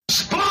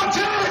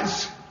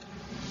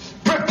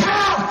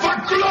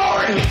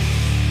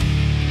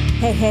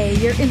Hey,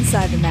 you're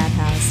inside the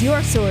Madhouse,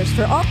 your source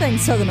for all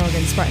things Southern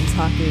Oregon Spartans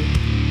hockey.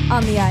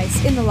 On the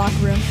ice, in the locker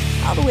room,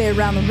 all the way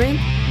around the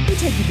rink, we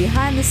take you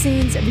behind the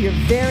scenes of your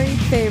very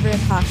favorite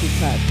hockey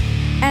club.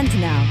 And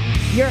now,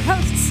 your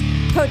hosts,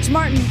 Coach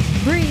Martin,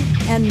 Bree,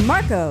 and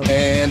Marco.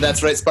 And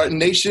that's right, Spartan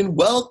Nation.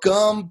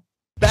 Welcome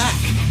back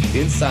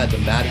inside the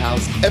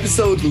Madhouse.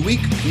 Episode Louis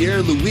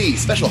Pierre-Louis,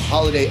 special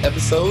holiday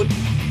episode.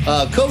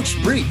 Coach,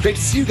 Bree, great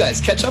to see you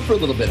guys. Catch up for a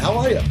little bit. How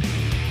are you?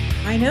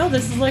 I know,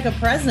 this is like a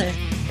present.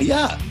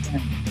 Yeah.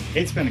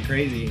 It's been a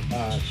crazy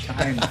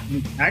time.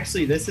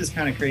 Actually, this is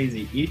kind of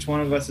crazy. Each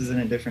one of us is in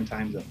a different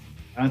time zone.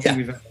 I don't think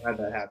we've ever had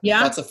that happen.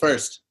 Yeah. That's a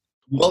first.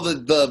 Well,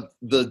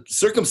 the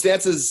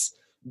circumstances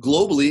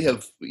globally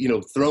have,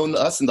 thrown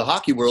us in the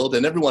hockey world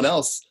and everyone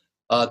else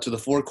to the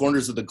four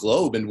corners of the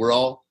globe, and we're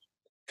all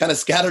kind of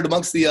scattered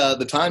amongst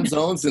the time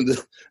zones and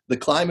the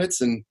climates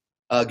and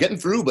getting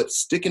through, but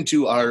sticking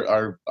to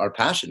our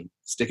passion,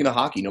 sticking to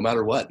hockey no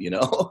matter what,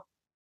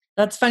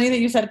 That's funny that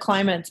you said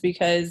climates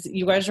because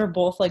you guys are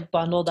both like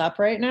bundled up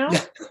right now.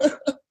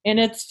 And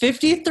it's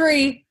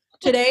 53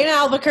 today in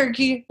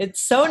Albuquerque.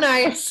 It's so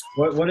nice.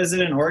 What is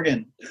it in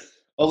Oregon?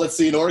 Oh, let's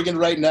see. In Oregon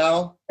right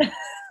now,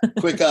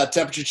 quick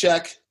temperature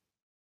check.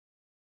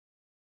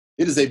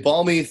 It is a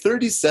balmy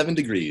 37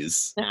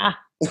 degrees.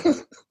 What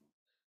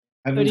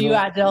are you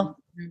at, Jill?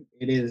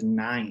 It is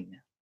 9.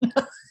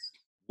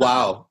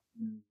 Wow.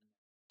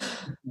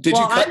 Did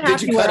you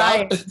cut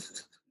out?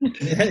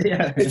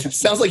 Yeah. It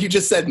sounds like you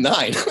just said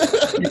 9.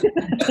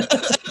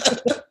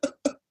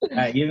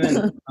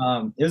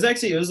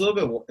 It was a little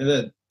bit,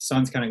 the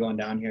sun's kind of going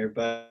down here,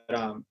 but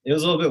it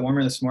was a little bit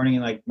warmer this morning.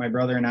 And like my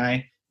brother and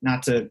I,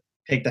 not to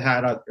take the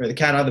cat out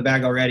of the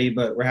bag already,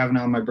 but we're having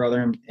on my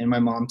brother and my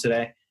mom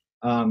today.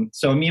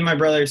 So me and my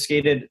brother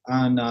skated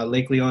on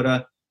Lake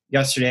Leota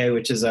yesterday,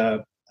 which is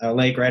a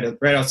lake right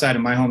outside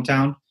of my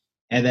hometown.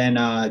 And then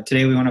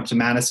today we went up to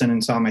Madison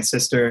and saw my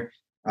sister,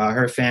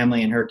 her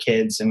family and her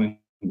kids, and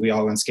we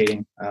all went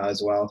skating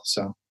as well.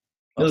 So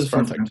it was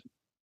perfect.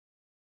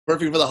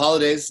 Perfect for the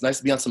holidays. Nice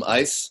to be on some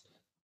ice.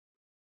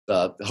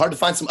 Hard to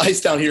find some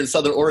ice down here in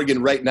Southern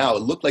Oregon right now.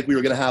 It looked like we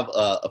were going to have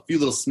a few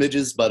little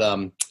smidges, but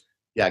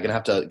gonna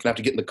have to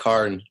get in the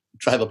car and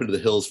drive up into the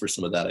hills for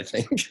some of that, I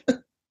think.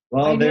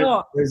 Well,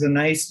 there's a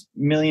nice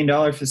 $1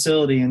 million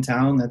facility in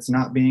town that's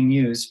not being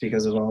used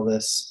because of all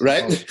this.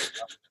 Right.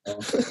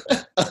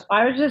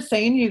 I was just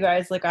saying to you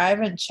guys, like I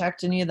haven't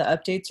checked any of the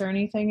updates or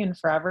anything in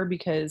forever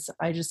because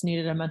I just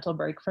needed a mental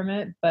break from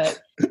it.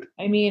 But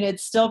I mean,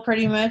 it's still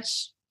pretty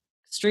much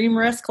extreme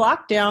risk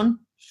lockdown.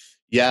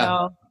 Yeah.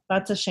 So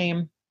that's a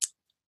shame.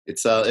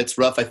 It's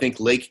rough. I think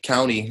Lake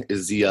County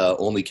is the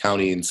only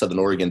county in Southern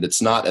Oregon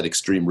that's not at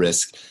extreme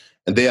risk,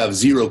 and they have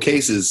 0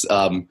 cases.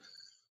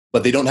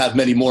 But they don't have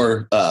many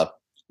more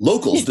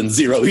locals than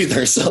 0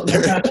 either. So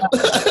they're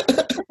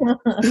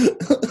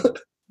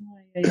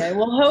Yeah.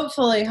 Well,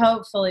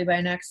 hopefully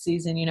by next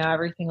season,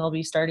 everything will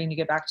be starting to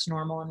get back to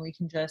normal and we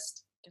can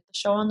just get the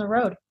show on the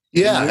road.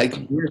 Yeah.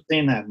 We were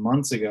saying that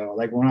months ago.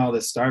 Like when all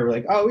this started, we're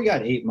like, oh, we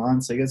got 8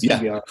 months. I guess we'll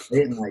be all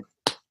right. And like,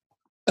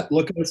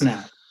 look at us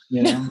now,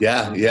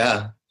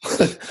 Yeah.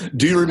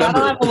 Do you remember?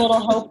 I have a little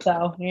hope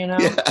though,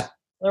 Yeah.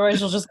 Otherwise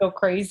you'll just go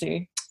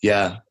crazy.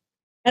 Yeah.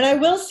 And I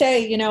will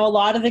say, a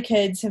lot of the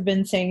kids have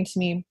been saying to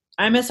me,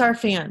 I miss our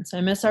fans.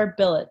 I miss our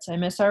billets. I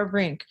miss our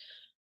rink.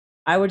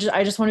 I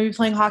just want to be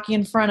playing hockey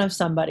in front of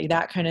somebody,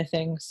 that kind of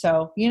thing.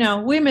 So,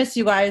 we miss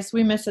you guys.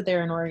 We miss it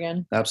there in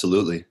Oregon.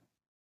 Absolutely.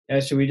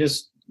 Yeah. Should we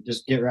just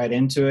get right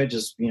into it?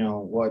 Just,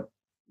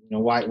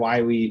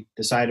 why we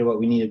decided what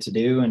we needed to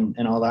do and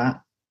all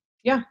that.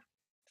 Yeah.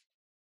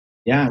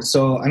 Yeah.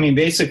 So, I mean,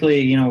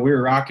 basically, we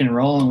were rocking and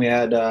rolling. We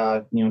had,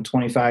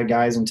 25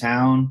 guys in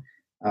town,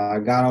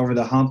 got over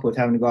the hump with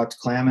having to go out to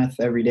Klamath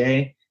every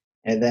day.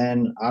 And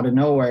then not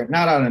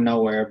out of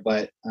nowhere,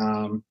 but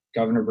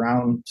Governor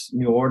Brown's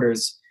new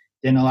orders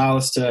didn't allow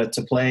us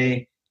to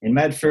play in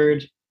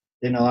Medford,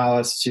 didn't allow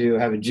us to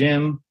have a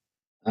gym.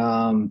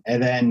 And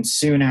then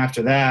soon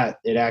after that,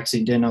 it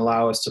actually didn't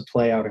allow us to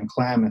play out in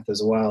Klamath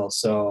as well.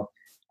 So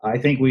I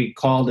think we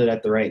called it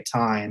at the right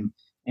time.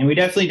 And we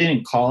definitely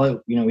didn't call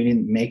it, we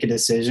didn't make a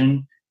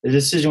decision. The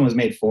decision was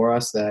made for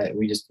us that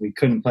we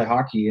couldn't play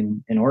hockey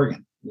in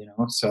Oregon,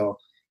 So,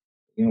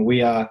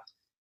 the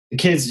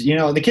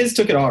kids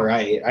took it all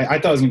right. I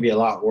thought it was going to be a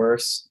lot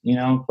worse,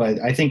 but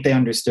I think they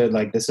understood,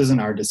 like, this isn't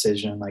our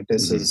decision. Like,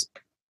 this is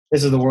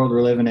the world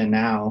we're living in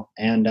now.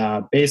 And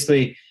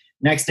basically,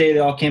 next day they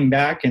all came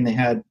back and they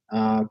had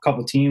a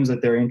couple teams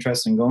that they were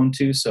interested in going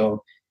to.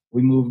 So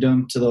we moved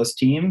them to those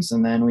teams,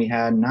 and then we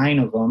had 9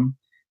 of them.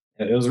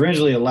 It was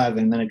originally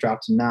 11, then it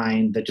dropped to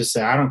 9 that just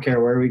said, I don't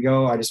care where we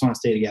go. I just want to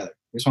stay together.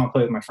 I just want to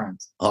play with my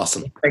friends.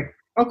 Awesome. Like,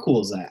 how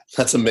cool is that?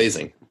 That's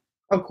amazing.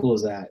 How cool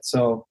is that?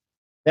 So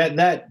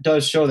that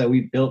does show that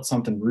we built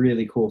something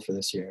really cool for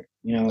this year,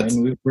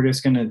 and we're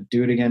just going to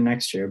do it again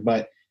next year.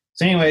 But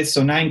so anyways,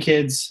 9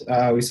 kids,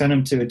 we sent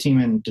them to a team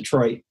in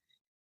Detroit,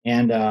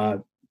 and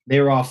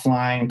they were all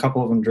flying. A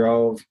couple of them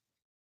drove,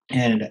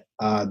 and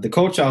the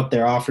coach out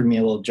there offered me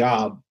a little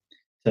job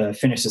to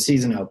finish the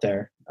season out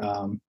there.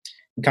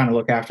 kind of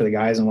look after the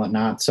guys and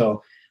whatnot. So I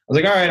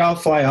was like, all right, I'll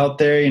fly out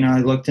there. I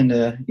looked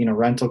into,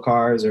 rental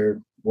cars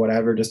or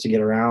whatever just to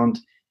get around.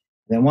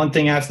 Then one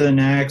thing after the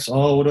next,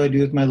 what do I do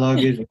with my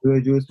luggage? What do I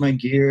do with my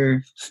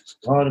gear?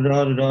 We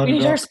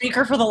need our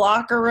speaker for the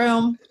locker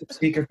room.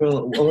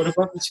 What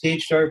about the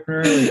skate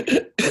sharpener?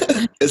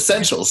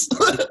 Essentials.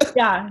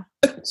 Yeah.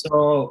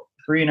 So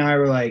Bree and I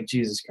were like,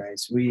 Jesus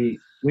Christ, we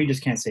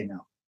just can't say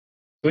no.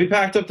 So we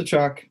packed up the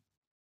truck,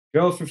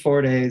 drove for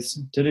 4 days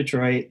to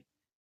Detroit.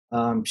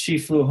 She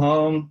flew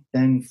home,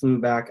 then flew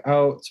back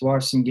out to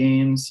watch some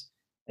games.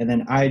 And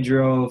then I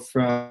drove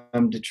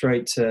from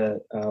Detroit to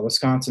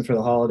Wisconsin for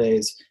the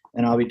holidays,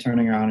 and I'll be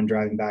turning around and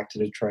driving back to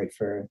Detroit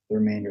for the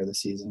remainder of the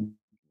season.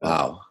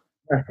 Wow.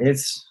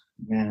 It's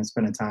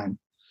been a time.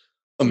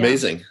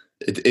 Amazing.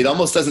 Yeah. It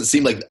almost doesn't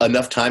seem like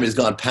enough time has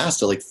gone past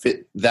to like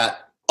fit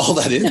all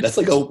that in. That's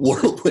like a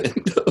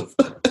whirlwind.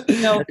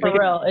 No, for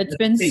real. It's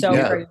been so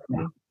crazy.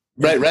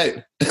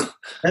 Right.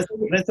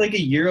 That's like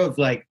a year of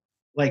like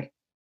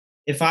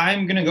if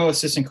I'm going to go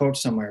assistant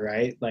coach somewhere,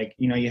 right? Like,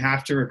 you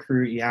have to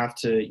recruit, you have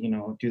to,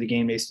 do the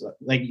game based,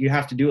 like you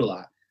have to do a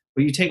lot,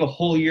 but you take a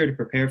whole year to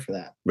prepare for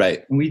that.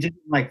 Right. And we did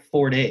in like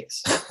 4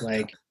 days,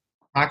 like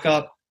pack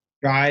up,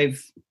 drive,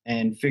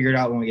 and figure it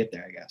out when we get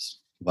there, I guess.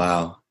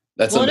 Wow.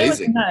 That's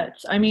amazing. It was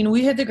nuts. I mean,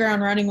 we hit the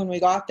ground running when we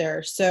got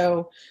there.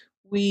 So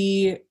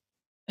I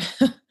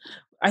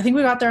think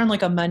we got there on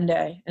like a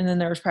Monday, and then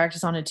there was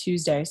practice on a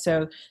Tuesday.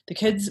 So the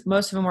kids,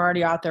 most of them were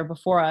already out there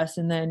before us.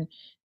 And then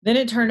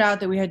it turned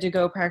out that we had to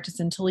go practice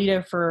in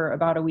Toledo for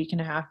about a week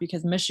and a half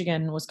because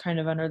Michigan was kind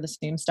of under the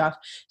same stuff.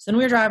 So then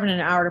we were driving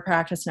an hour to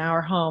practice, an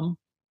hour home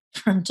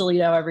from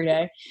Toledo every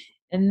day.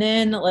 And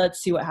then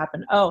let's see what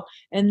happened. Oh,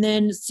 and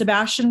then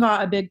Sebastian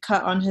got a big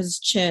cut on his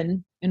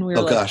chin. And we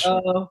were gosh.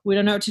 We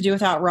don't know what to do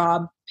without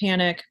Rob.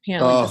 Panic.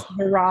 This is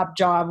the Rob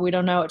job. We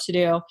don't know what to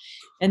do.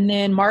 And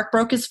then Mark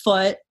broke his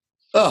foot.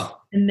 Oh.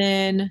 And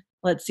then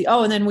let's see.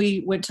 And then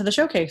we went to the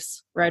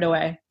showcase right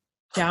away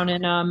down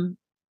in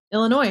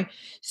Illinois.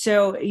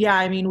 So yeah,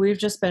 I mean, we've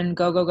just been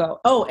go, go, go.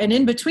 Oh, and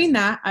in between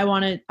that, I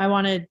want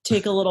to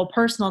take a little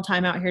personal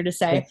time out here to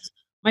say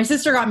my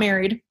sister got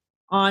married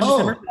on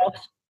December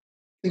 12th.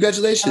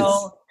 Congratulations.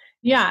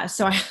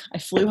 So I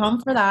flew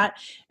home for that.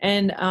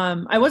 And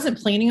I wasn't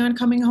planning on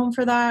coming home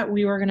for that.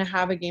 We were going to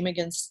have a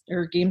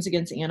games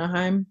against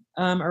Anaheim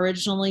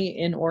originally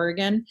in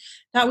Oregon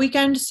that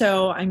weekend.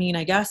 So, I mean,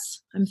 I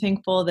guess I'm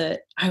thankful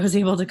that I was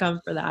able to come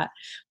for that.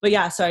 But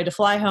yeah, so I had to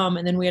fly home,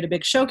 and then we had a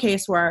big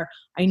showcase where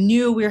I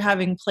knew we were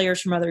having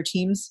players from other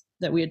teams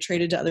that we had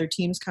traded to other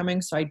teams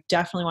coming. So I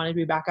definitely wanted to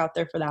be back out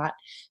there for that.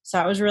 So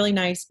that was really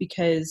nice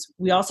because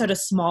we also had a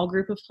small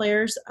group of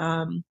players.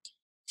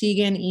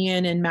 Tegan,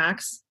 Ian, and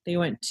Max, they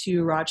went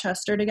to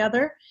Rochester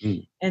together.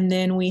 And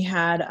then we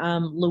had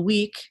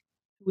Loic,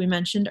 who we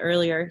mentioned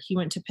earlier. He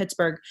went to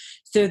Pittsburgh.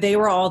 So they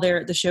were all there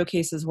at the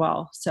showcase as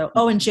well. So,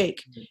 and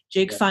Jake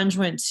Funge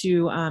went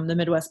to the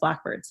Midwest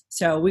Blackbirds.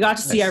 So we got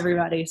to see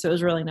everybody. So it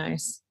was really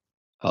nice.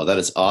 Oh, that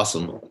is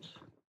awesome.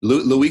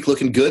 Loic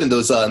looking good in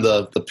those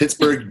the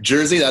Pittsburgh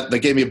jersey. That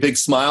gave me a big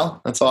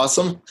smile. That's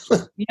awesome.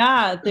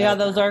 Yeah,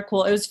 those are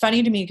cool. It was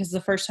funny to me because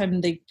the first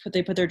time they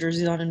put their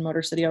jerseys on in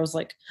Motor City, I was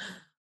like,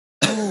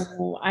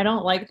 oh, I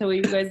don't like the way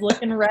you guys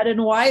look in red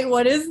and white.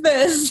 What is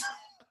this?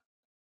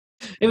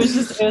 It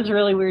was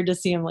really weird to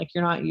see him. Like,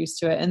 you're not used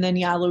to it. And then,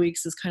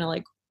 Loic's is kind of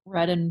like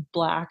red and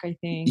black, I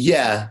think.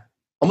 Yeah.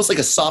 Almost like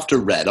a softer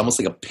red, almost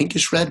like a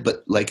pinkish red,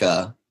 but like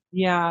a,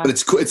 yeah, but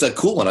it's cool. It's a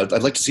cool one.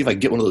 I'd like to see if I can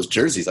get one of those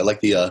jerseys. I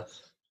like the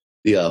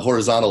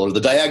horizontal or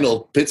the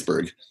diagonal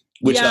Pittsburgh,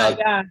 which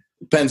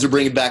Pens are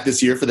bringing back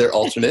this year for their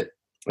alternate.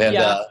 And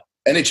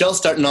NHL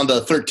starting on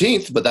the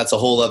 13th, but that's a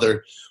whole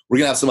other. We're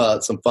gonna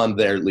have some fun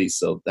there at least,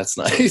 so that's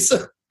nice.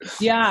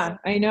 Yeah,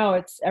 I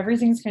know.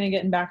 Everything's kind of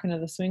getting back into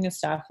the swing of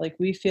stuff. Like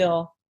we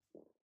feel,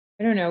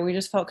 I don't know, we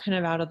just felt kind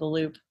of out of the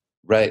loop.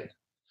 Right,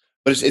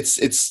 but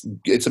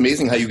it's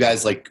amazing how you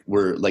guys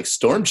were like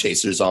storm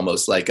chasers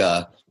almost, like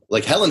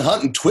Helen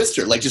Hunt and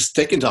Twister, like just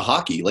sticking to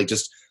hockey, like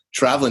just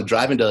driving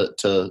to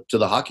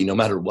the hockey no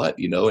matter what,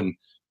 And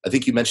I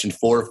think you mentioned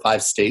 4 or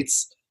 5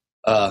 states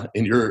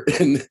in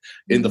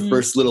the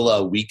first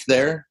little week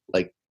there,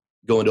 like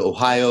going to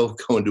Ohio,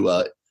 going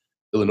to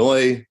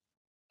Illinois.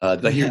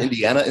 Did I hear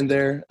Indiana in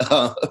there?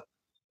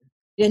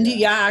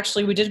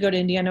 Actually, we did go to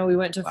Indiana. We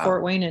went to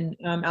Fort Wayne, and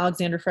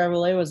Alexander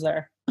Frevole was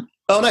there.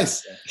 Oh,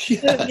 nice.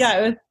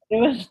 Yeah,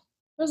 it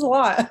was a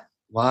lot.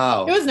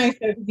 Wow. It was nice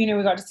though, because,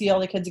 we got to see all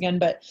the kids again.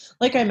 But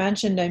like I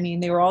mentioned, I mean,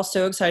 they were all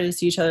so excited to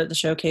see each other at the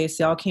showcase.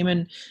 They all came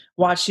and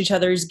watched each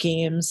other's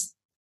games.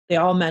 They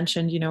all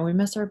mentioned, we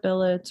miss our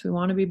billets. We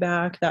want to be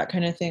back, that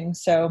kind of thing.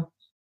 So,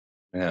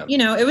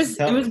 it was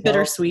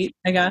bittersweet,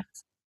 I guess.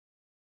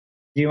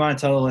 Do you want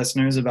to tell the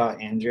listeners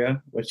about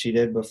Andrea, what she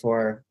did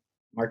before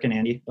Mark and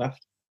Andy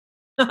left?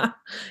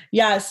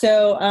 Yeah.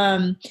 So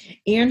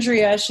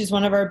Andrea, she's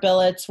one of our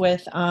billets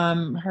with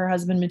her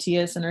husband,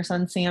 Matthias, and her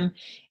son, Sam.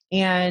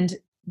 And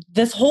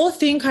this whole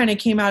thing kind of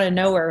came out of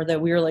nowhere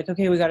that we were like,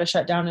 okay, we got to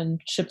shut down and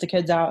ship the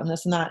kids out and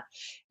this and that.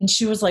 And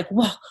she was like,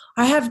 well,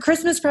 I have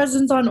Christmas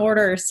presents on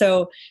order.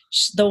 So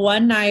the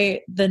one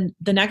night, the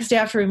next day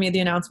after we made the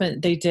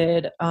announcement, they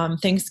did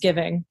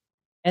Thanksgiving.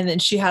 And then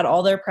she had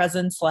all their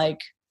presents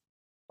like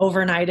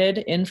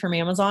overnighted in from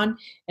Amazon.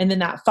 And then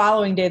that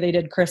following day they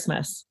did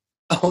Christmas.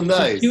 Oh,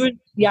 nice. So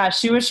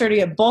she was sure to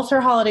get both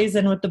her holidays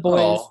in with the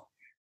boys. Oh,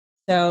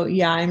 So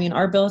yeah, I mean,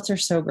 our billets are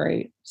so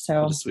great.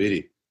 So what a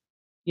sweetie.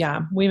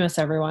 yeah, we miss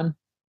everyone.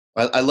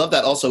 I love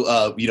that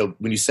also,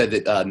 when you said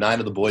that 9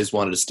 of the boys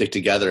wanted to stick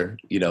together,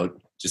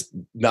 just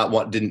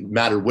didn't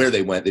matter where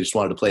they went. They just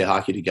wanted to play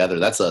hockey together.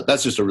 That's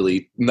just a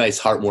really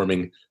nice,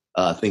 heartwarming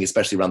thing,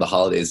 especially around the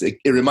holidays. It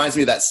reminds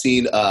me of that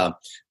scene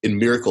in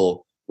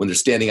Miracle when they're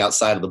standing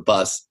outside of the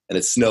bus and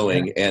it's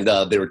snowing, and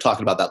they were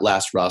talking about that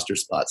last roster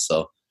spot.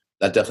 So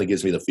that definitely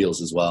gives me the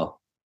feels as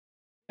well.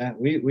 Yeah,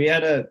 we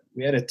had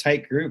a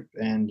tight group,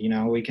 and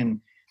we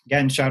can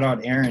again shout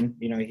out Aaron.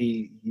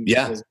 He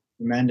was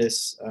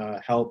tremendous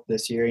help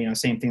this year.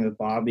 Same thing with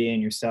Bobby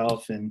and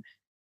yourself and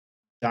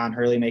Don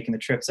Hurley making the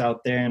trips out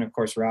there, and of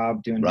course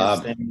Rob doing his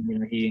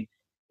thing.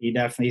 He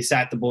definitely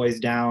sat the boys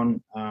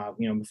down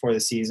before the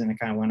season and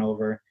kind of went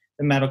over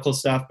the medical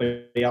stuff,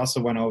 but he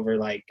also went over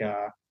like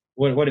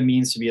what it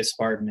means to be a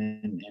Spartan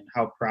and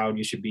how proud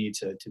you should be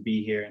to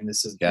be here, and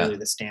this is really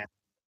the standard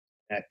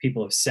that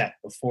people have set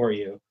before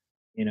you.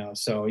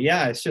 So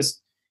yeah, it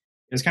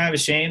was kind of a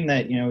shame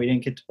that, we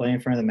didn't get to play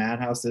in front of the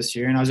Madhouse this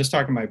year. And I was just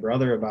talking to my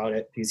brother about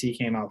it because he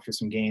came out for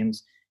some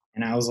games,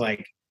 and I was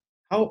like,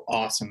 how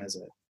awesome is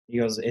it? He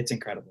goes, it's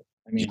incredible.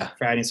 I mean,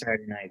 Friday and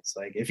Saturday nights,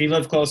 like if he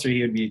lived closer,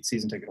 he would be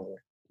season ticket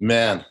holder.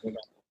 Man,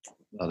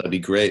 that'd be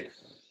great.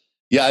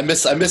 Yeah. I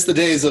miss the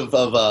days of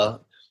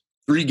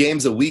 3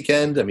 games a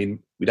weekend. I mean,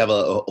 we'd have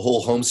a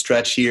whole home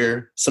stretch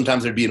here.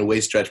 Sometimes there'd be an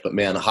away stretch, but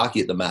man,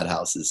 hockey at the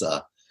Madhouse is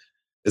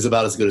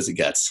about as good as it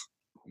gets.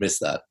 Miss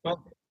that.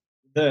 Well,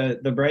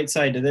 the bright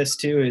side to this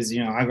too is,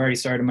 I've already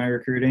started my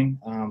recruiting.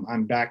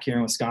 I'm back here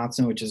in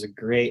Wisconsin, which is a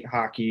great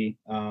hockey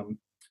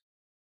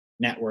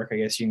network, I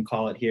guess you can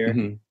call it here.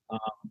 Mm-hmm.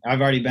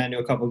 I've already been to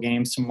a couple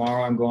games.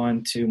 Tomorrow I'm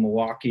going to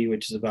Milwaukee,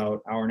 which is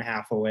about an hour and a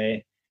half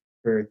away,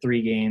 for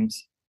 3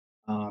 games.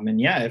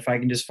 And yeah, if I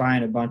can just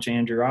find a bunch of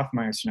Andrew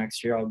Rothmeyers for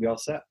next year, I'll be all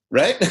set.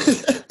 Right?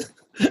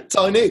 That's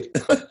all I need.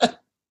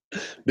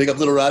 Big up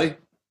little Roddy.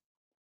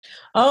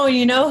 Oh,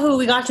 you know who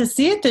we got to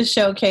see at this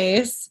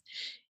showcase?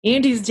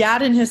 Andy's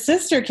dad and his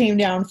sister came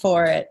down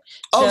for it.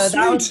 Oh,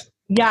 so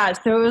sweet.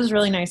 So it was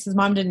really nice. His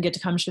mom didn't get to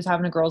come. She was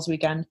having a girls'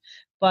 weekend.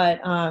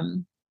 But,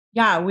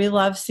 we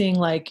love seeing,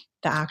 like,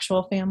 the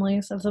actual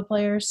families of the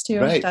players, too.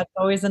 Right. That's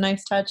always a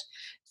nice touch.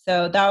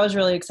 So that was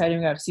really exciting.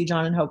 We got to see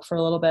John and Hope for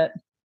a little bit.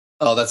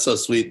 Oh, that's so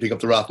sweet. Pick up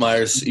the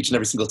Rothmeyers each and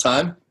every single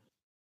time.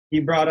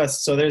 He brought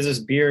us – so there's this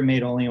beer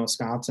made only in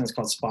Wisconsin. It's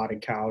called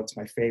Spotted Cow. It's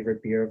my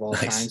favorite beer of all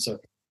time. So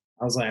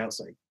I was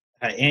like,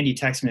 Andy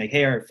texted me, like,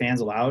 hey, are fans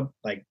allowed?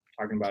 Like,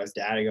 talking about his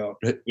dad. I go,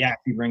 yeah, if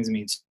he brings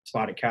me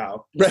Spotted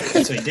Cow. Right.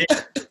 And so he did.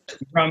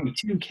 He brought me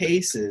 2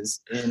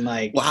 cases, and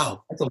like,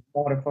 wow, that's a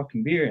lot of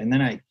fucking beer. And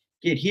then I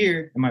get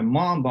here, and my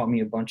mom bought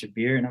me a bunch of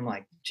beer, and I'm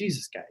like,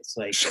 Jesus, guys,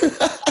 like,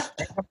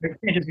 I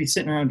can't just be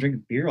sitting around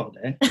drinking beer all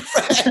day.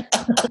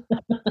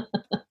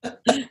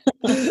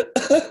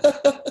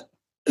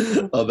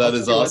 Oh, that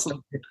is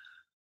awesome.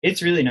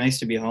 It's really nice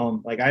to be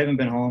home. Like, I haven't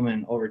been home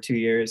in over 2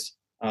 years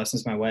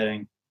since my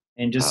wedding,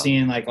 and just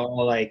seeing like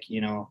all like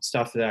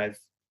stuff that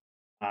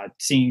I've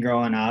seen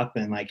growing up,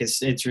 and like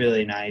it's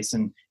really nice.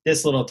 And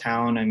this little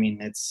town, I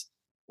mean, it's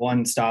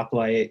 1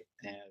 stoplight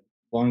and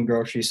 1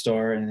 grocery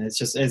store, and it's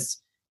just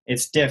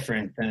it's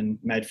different than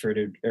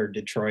Medford or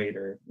Detroit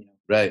or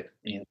right.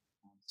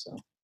 So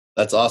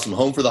that's awesome.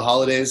 Home for the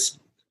holidays,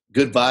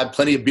 good vibe,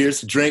 plenty of beers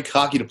to drink,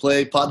 hockey to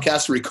play,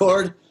 podcast to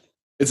record.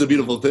 It's a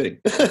beautiful thing.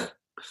 A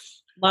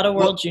lot of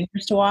World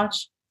Juniors to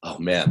watch. Oh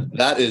man,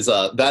 that is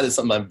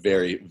something I'm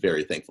very,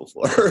 very thankful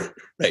for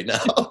right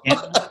now.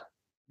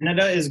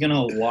 Canada is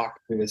gonna walk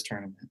through this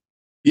tournament.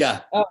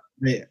 Yeah. Oh,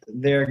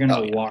 they're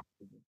gonna walk.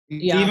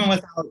 Yeah.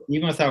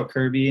 Even without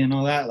Kirby and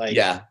all that, like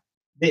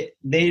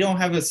they don't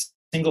have a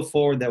single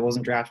forward that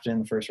wasn't drafted in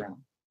the first round.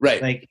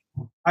 Right. Like,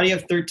 how do you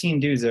have 13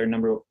 dudes that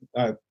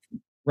are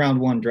round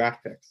 1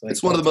 draft picks? Like,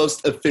 it's one of the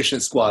most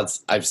efficient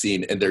squads I've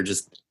seen, and they're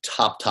just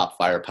top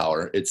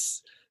firepower.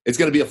 It's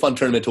going to be a fun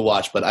tournament to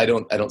watch, but I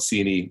don't see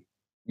any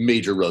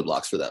major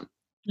roadblocks for them.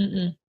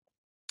 Mm-mm.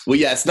 Well,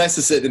 yeah, it's nice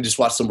to sit and just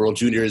watch some World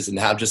Juniors and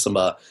have just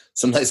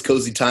some nice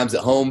cozy times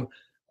at home,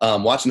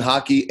 watching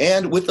hockey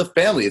and with the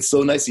family. It's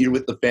so nice that you're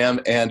with the fam.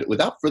 And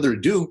without further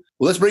ado,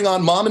 let's bring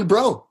on Mom and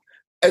Bro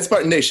at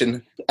Spartan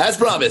Nation. As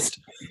promised,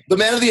 the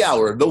man of the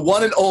hour, the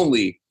one and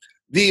only,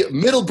 the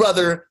middle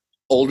brother,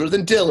 older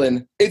than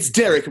Dylan. It's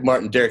Derek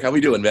Martin. Derek, how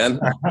we doing, man?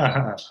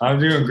 I'm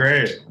doing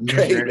great.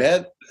 Great,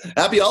 man.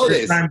 Happy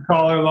holidays. First-time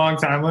caller,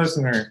 long-time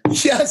listener.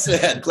 Yes,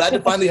 man. Glad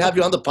to finally have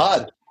you on the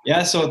pod.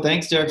 Yeah, so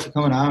thanks, Derek, for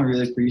coming on. I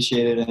really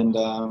appreciate it. And,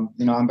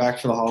 I'm back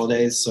for the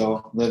holidays,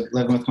 so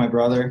living with my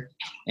brother.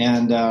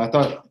 And I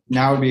thought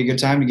now would be a good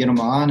time to get him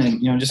on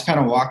and, just kind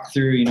of walk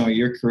through,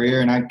 your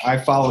career. And I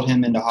followed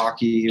him into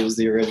hockey. He was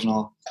the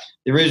original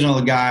the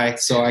original guy,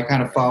 so I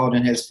kind of followed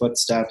in his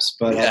footsteps.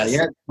 But Yes.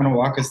 kind of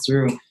walk us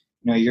through,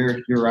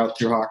 your route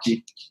through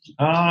hockey.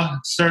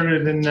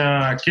 Started in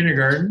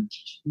kindergarten,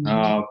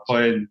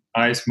 played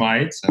ice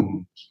mites,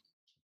 and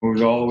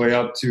moved all the way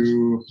up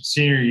to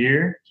senior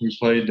year. We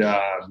played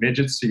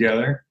midgets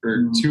together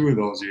for 2 of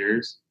those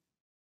years.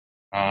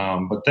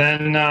 But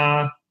then,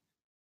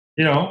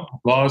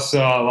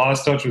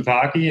 lost touch with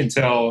hockey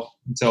until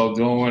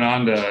Dylan went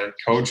on to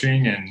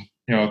coaching and,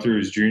 through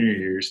his junior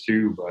years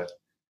too. But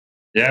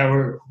yeah,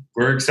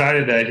 we're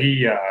excited that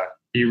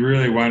he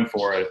really went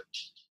for it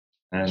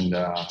and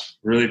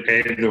really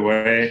paved the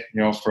way,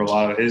 for a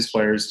lot of his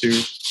players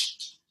too.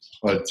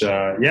 But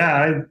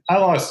I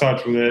lost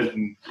touch with it.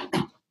 And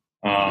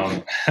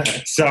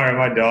sorry,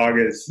 my dog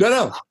is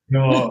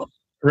No.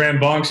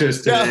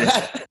 Rambunctious today.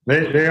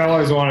 They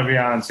always want to be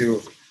on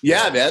too.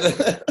 Yeah, man.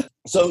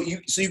 So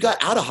you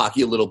got out of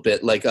hockey a little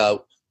bit. Like,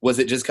 was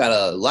it just kind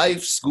of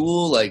life,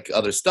 school, like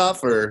other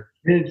stuff, or?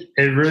 It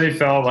really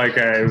felt like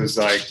I was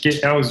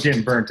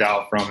getting burnt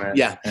out from it.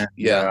 Yeah, and,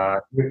 yeah.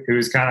 It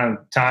was kind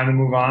of time to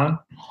move on.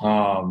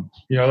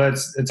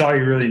 That's all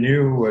you really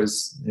knew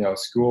was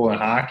school and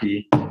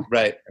hockey.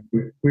 Right.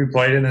 We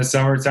played in the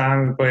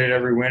summertime. We played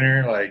every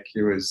winter. Like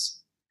it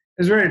was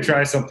ready to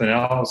try something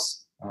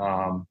else.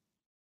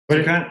 But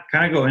it kind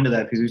of go into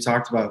that because we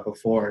talked about it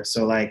before.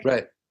 So like,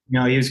 right.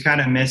 He was kind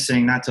of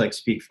missing, not to like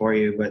speak for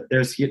you, but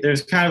there's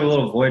kind of a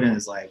little void in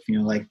his life.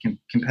 Like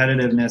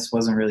competitiveness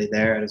wasn't really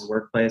there at his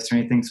workplace or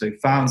anything. So he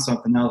found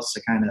something else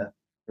to kind of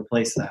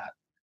replace that.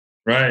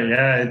 Right.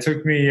 Yeah. It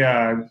took me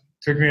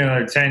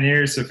another 10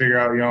 years to figure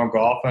out,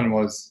 golfing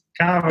was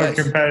kind of a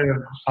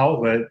competitive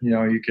outlet.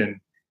 You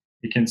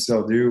can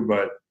still do,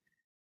 but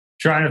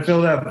trying to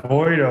fill that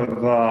void of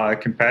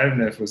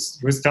competitiveness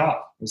was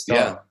tough. It was tough.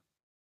 Yeah.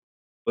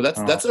 Well,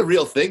 that's a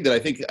real thing that I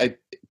think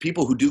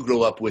people who do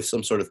grow up with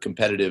some sort of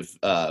competitive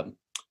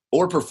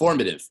or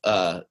performative,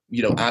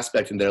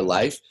 aspect in their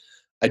life,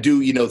 I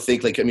do,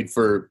 think like, I mean,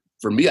 for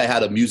me, I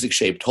had a music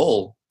shaped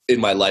hole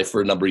in my life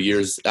for a number of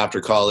years after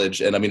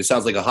college. And I mean, it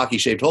sounds like a hockey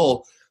shaped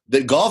hole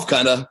that golf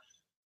kind of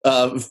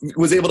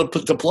was able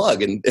to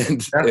plug and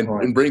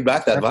bring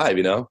back that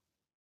vibe,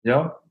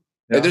 Yeah.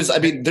 And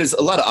there's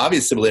a lot of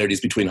obvious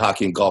similarities between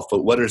hockey and golf,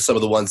 but what are some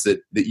of the ones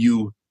that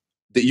you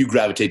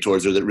gravitate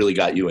towards or that really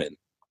got you in?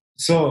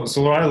 So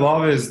what I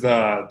love is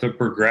the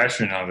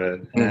progression of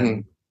it,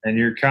 and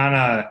you're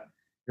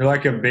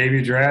like a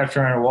baby giraffe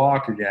trying to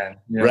walk again.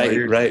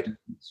 Right.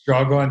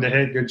 Struggling to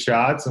hit good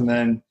shots, and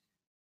then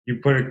you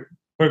put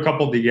a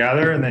couple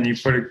together, and then you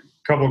put a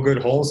couple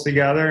good holes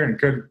together and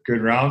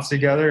good rounds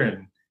together,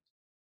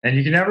 and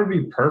you can never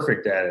be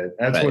perfect at it.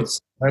 That's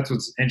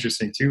what's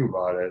interesting too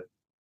about it.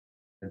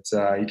 It's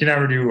you can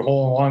never do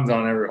hole-in-ones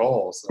on every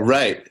hole. So.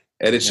 Right,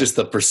 and it's just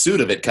the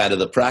pursuit of it, kind of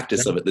the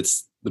practice of it.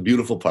 That's the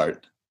beautiful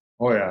part.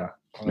 Oh yeah,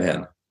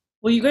 man.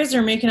 Well, you guys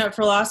are making up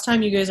for last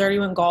time. You guys already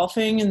went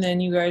golfing, and then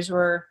you guys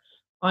were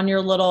on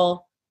your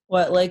little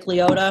Lake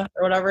Leota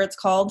or whatever it's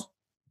called.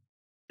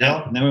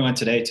 Yeah, and then we went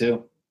today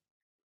too.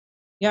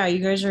 Yeah, you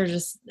guys are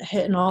just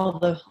hitting all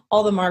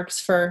the marks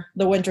for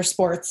the winter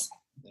sports.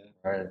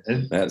 Right,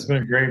 it's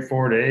been a great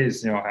 4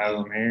 days.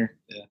 Having them here.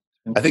 Yeah,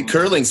 I think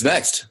curling's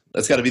next.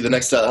 That's got to be the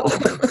next. So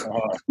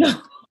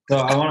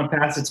I want to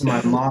pass it to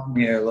my mom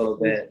here a little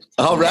bit.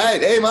 All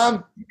right, hey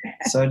mom.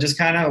 So just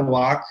kind of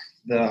walk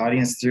the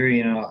audience through,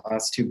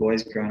 us two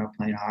boys growing up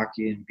playing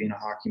hockey and being a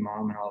hockey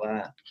mom and all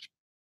that.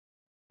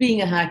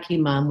 Being a hockey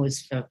mom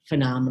was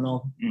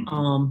phenomenal.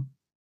 Mm-hmm.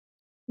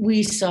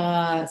 We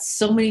saw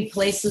so many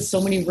places,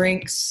 so many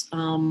rinks.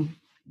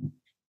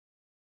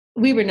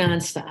 We were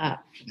nonstop.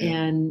 Yeah.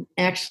 And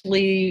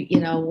actually,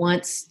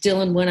 once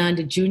Dylan went on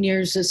to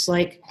juniors, it's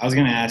like... I was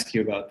going to ask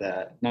you about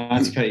that.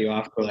 Not to cut you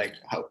off, but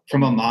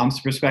from a mom's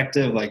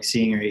perspective,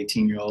 seeing your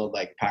 18-year-old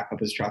pack up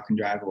his truck and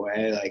drive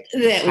away,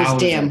 that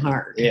was damn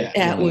hard. Yeah.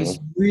 That was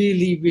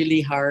really,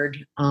 really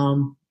hard.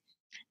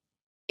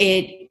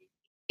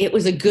 It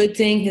was a good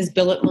thing his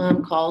billet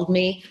mom called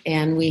me,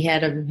 and we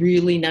had a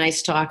really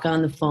nice talk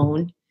on the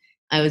phone.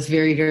 I was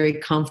very, very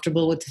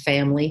comfortable with the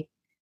family.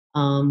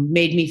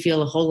 Made me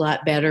feel a whole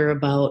lot better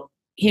about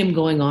him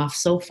going off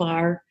so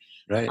far.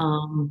 Right.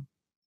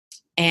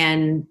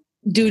 And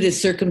due to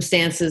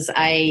circumstances,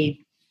 I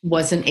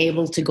wasn't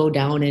able to go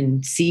down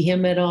and see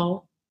him at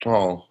all.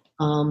 Oh.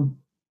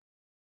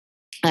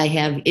 I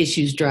have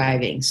issues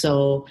driving,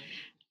 so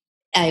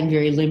I'm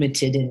very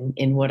limited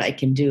in what I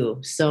can do.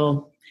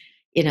 So,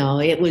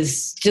 it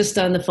was just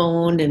on the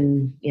phone,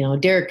 and,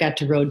 Derek got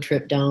to road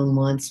trip down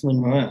once when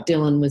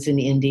Dylan was in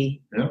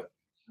Indy. Yeah.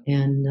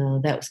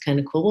 And that was kind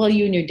of cool. Well,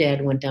 you and your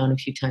dad went down a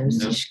few times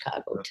to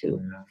Chicago too.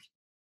 Yeah.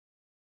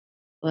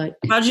 But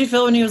how did you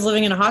feel when he was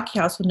living in a hockey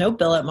house with no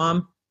billet,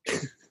 Mom?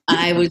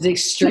 I was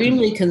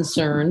extremely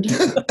concerned.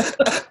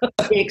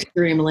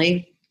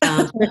 Extremely.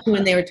 Especially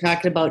when they were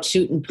talking about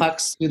shooting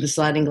pucks through the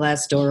sliding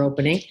glass door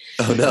opening.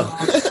 Oh, no.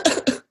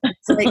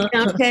 It's like,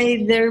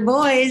 okay, they're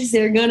boys.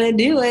 They're going to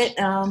do it.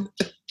 Kind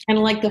of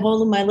like the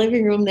hole in my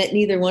living room that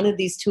neither one of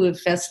these two have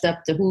fessed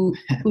up to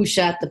who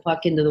shot the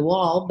puck into the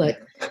wall. But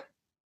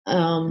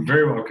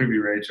Very well could be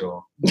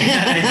Rachel.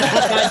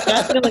 Yeah,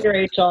 definitely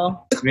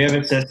Rachel. We have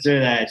a sister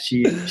that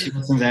she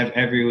listens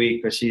every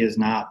week, but she is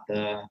not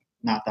the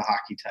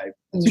hockey type.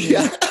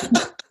 Yeah.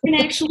 And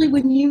actually,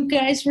 when you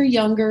guys were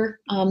younger,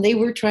 they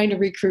were trying to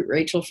recruit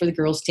Rachel for the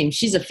girls' team.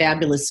 She's a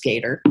fabulous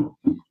skater.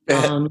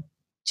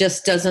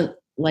 Just doesn't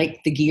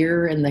like the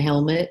gear and the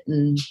helmet,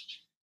 and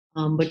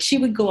but she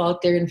would go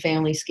out there and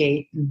family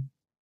skate. In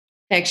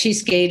fact, she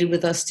skated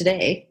with us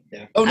today.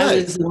 Yeah. Oh, I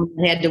nice. was the one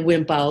that had to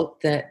wimp out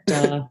that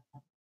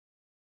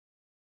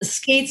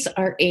skates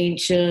are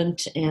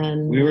ancient,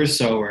 and We were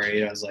so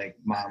worried. I was like,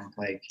 Mom,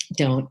 like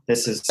don't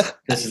this is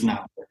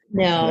not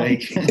no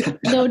like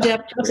no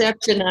depth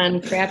perception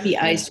on crappy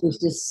ice was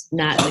just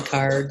not in the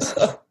cards.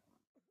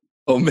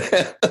 Oh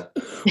man.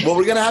 Well,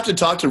 we're gonna have to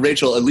talk to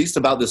Rachel at least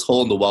about this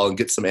hole in the wall and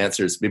get some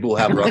answers. Maybe we'll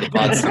have her on the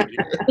pod soon.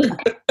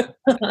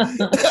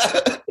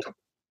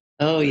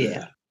 Oh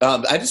yeah.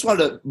 I just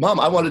wanted to, Mom,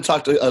 I wanted to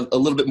talk to a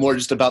little bit more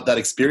just about that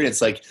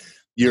experience. Like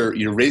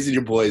you're raising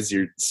your boys,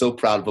 you're so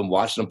proud of them,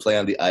 watching them play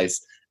on the ice,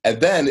 and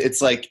then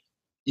it's like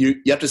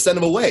you have to send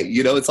them away.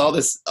 You know, it's all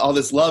this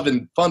love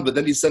and fun, but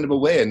then you send them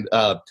away. And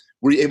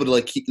were you able to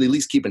at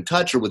least keep in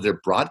touch, or was there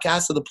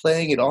broadcasts of the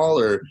playing at all,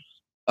 or?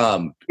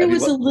 There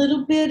was a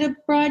little bit of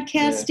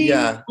broadcasting.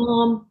 Yeah.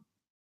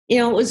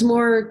 It was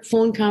more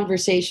phone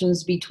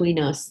conversations between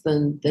us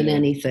than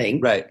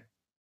anything. Right.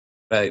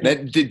 Now,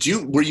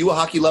 were you a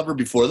hockey lover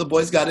before the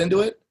boys got into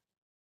it?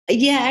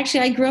 Yeah, actually,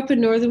 I grew up in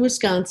northern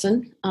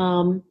Wisconsin.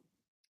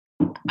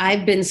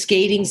 I've been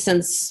skating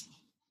since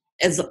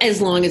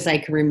as long as I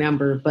can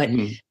remember. But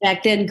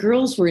back then,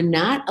 girls were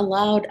not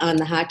allowed on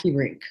the hockey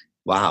rink.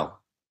 Wow.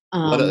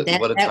 What a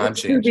time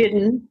was change.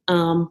 forbidden.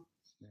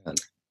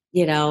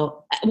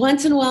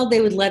 Once in a while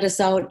they would let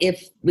us out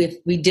if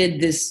we did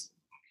this.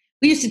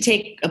 We used to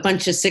take a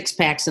bunch of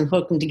 6-packs and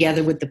hook them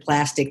together with the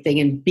plastic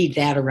thing and beat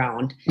that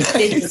around.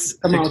 They'd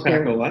just come out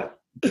there. What?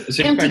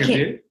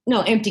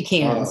 Empty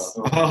cans.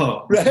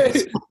 Oh,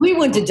 Right. We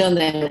wouldn't have done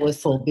that with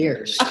full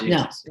beers.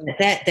 No,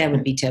 that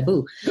would be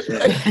taboo.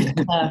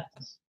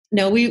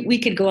 No, we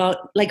could go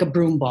out like a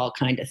broom ball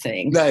kind of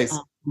thing. Nice.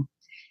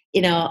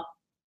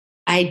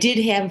 I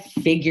did have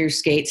figure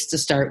skates to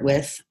start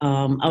with.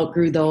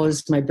 Outgrew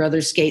those. My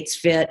brother's skates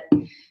fit.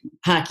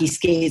 Hockey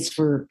skates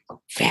were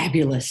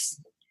fabulous.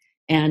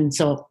 And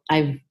so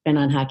I've been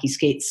on hockey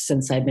skates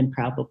since I've been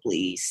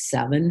probably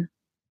 7.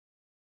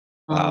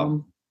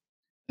 Wow.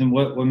 And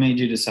what made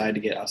you decide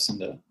to get us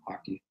into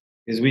hockey?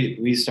 Because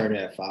we started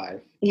at 5.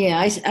 Yeah,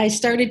 I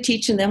started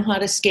teaching them how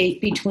to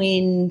skate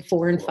between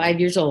 4 and 5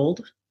 years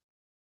old.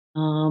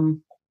 It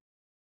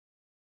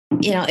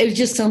was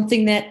just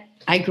something that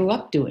I grew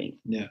up doing.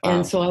 Yeah.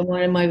 And so I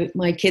wanted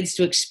my kids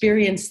to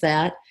experience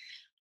that,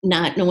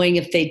 not knowing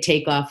if they'd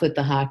take off with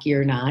the hockey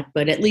or not,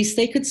 but at least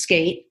they could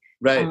skate.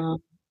 Right.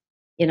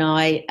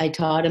 I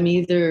taught them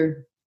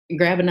either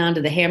grabbing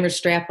onto the hammer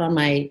strap on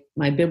my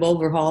bib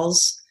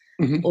overhauls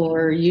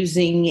or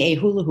using a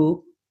hula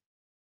hoop,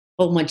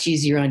 whole much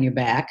easier on your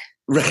back.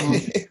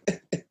 Right.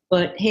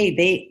 But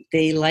hey,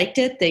 they liked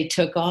it. They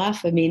took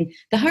off. I mean,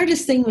 the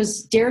hardest thing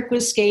was Derek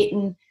was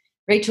skating,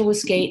 Rachel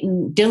was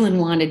skating, Dylan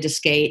wanted to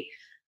skate.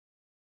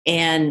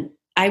 And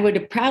I would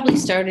have probably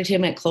started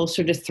him at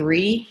closer to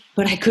 3,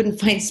 but I couldn't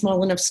find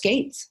small enough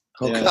skates.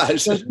 Oh,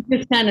 gosh. So he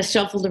just kind of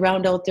shuffled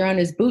around out there on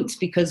his boots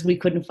because we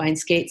couldn't find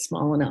skates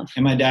small enough.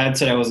 And my dad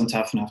said I wasn't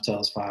tough enough till I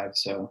was 5.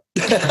 So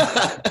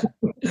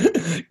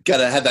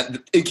gotta have that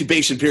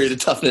incubation period of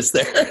toughness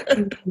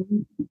there.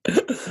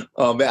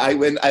 Oh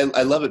man,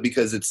 I love it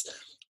because it's,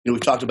 we've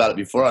talked about it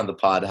before on the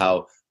pod,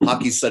 how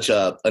hockey's such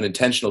an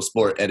intentional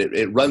sport, and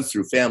it runs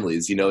through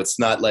families. It's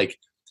not like,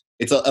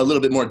 it's a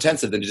little bit more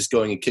intensive than just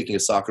going and kicking a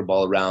soccer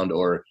ball around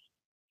or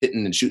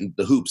hitting and shooting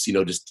the hoops.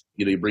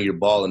 You bring your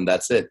ball and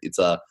that's it.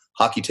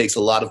 Hockey takes a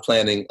lot of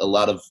planning, a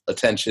lot of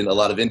attention, a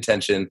lot of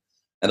intention,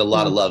 and a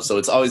lot of love. So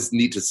it's always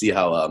neat to see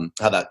how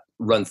that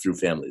runs through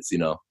families.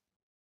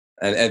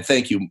 And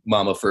thank you,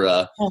 Mama,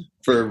 for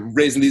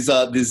raising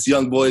these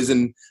young boys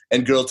and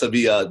girls to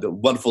be the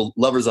wonderful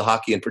lovers of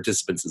hockey and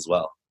participants as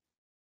well.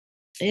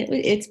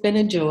 It's been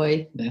a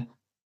joy. Yeah.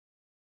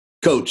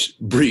 Coach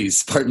Breeze,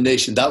 Spartan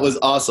Nation, that was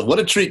awesome. What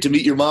a treat to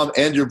meet your mom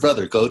and your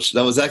brother, Coach.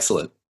 That was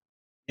excellent.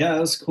 Yeah,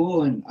 that was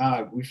cool. And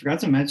we forgot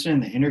to mention in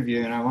the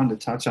interview, and I wanted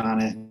to touch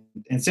on it.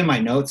 It's in my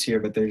notes here,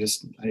 but I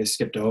just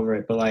skipped over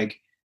it. But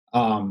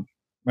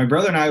my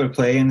brother and I would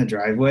play in the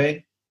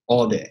driveway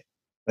all day,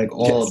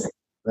 all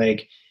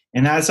day.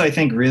 And that's, I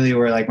think, really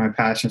where my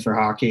passion for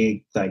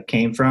hockey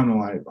came from, and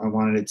why I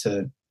wanted it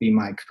to be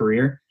my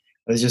career.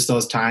 It was just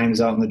those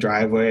times out in the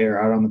driveway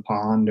or out on the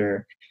pond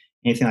or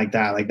anything like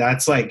that.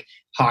 That's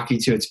hockey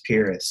to its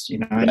purest,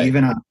 And Right.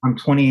 even I'm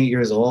 28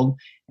 years old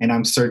and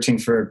I'm searching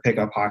for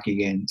pickup hockey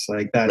games.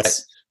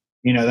 That's,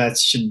 Right. That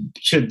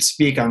should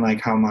speak on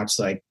how much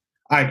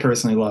I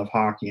personally love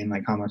hockey and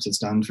how much it's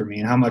done for me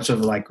and how much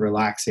of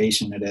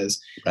relaxation it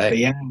is. Right. But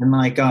yeah,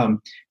 and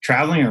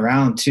traveling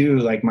around too,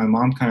 my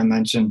mom kind of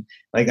mentioned,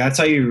 that's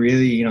how you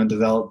really,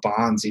 develop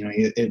bonds,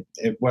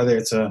 whether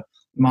it's a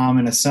mom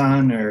and a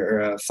son or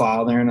a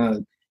father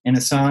and and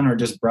a son or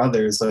just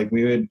brothers. Like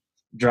we would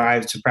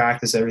drive to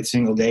practice every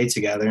single day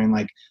together, and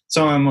like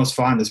some of my most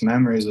fondest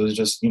memories was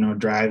just, you know,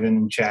 driving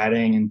and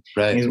chatting, and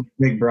Right. he's a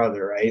big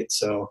brother, right?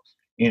 So,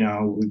 you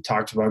know, we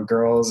talked about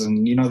girls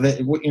and, you know, that,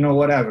 you know,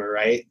 whatever,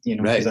 right? You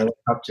know, because Right. I look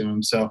up to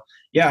him. So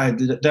yeah,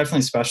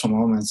 definitely special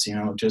moments, you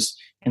know,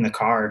 just in the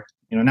car,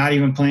 you know, not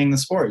even playing the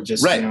sport,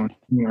 just, Right. you know,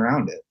 being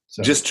around it.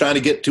 So Just trying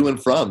to get to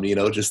and from, you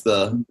know, just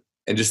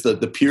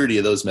the purity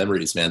of those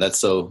memories, man. That's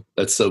so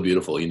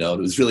beautiful, you know. It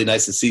was really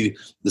nice to see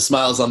the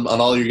smiles on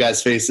all your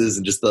guys' faces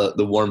and just the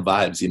warm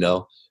vibes, you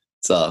know.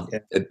 It's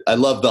I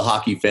love the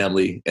hockey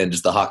family and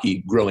just the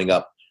hockey growing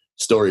up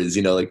stories,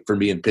 you know. Like for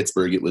me in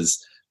Pittsburgh, it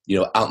was, you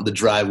know, out in the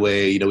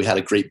driveway, you know, we had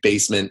a great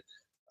basement,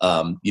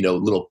 you know,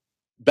 little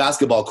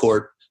basketball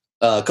court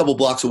a couple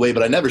blocks away,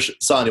 but I never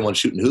saw anyone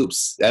shooting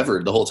hoops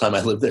ever the whole time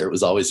I lived there. It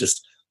was always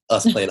just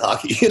us playing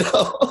hockey, you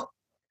know.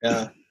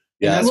 yeah.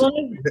 Yeah. Well,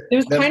 it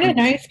was kind of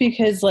nice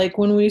because, like,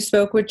 when we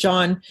spoke with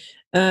John,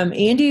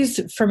 Andy's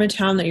from a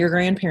town that your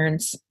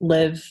grandparents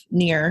live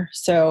near.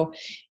 So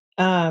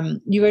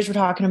you guys were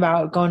talking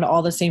about going to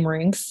all the same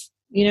rinks,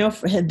 you know,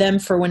 for them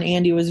for when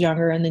Andy was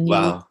younger, and then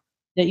Wow.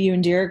 that you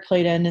and Derek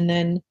played in. And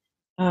then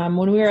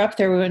when we were up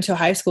there, we went to a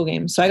high school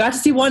game. So I got to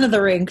see one of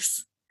the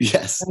rinks.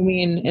 Yes. I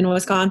mean, in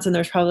Wisconsin,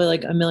 there's probably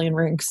like a million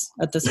rinks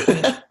at this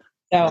point.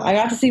 So I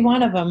got to see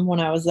one of them when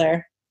I was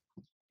there.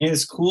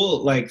 It's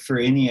cool, like for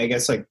any, I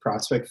guess, like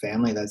prospect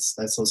family that's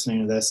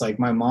listening to this. Like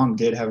my mom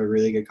did have a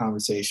really good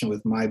conversation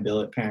with my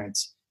billet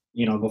parents,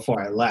 you know, before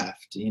I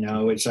left, you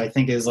know, which I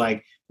think is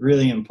like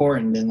really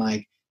important. And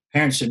like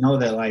parents should know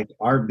that like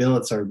our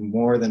billets are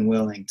more than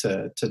willing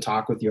to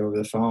talk with you over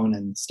the phone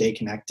and stay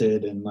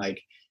connected. And like,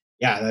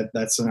 yeah,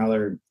 that's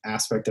another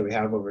aspect that we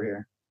have over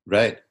here.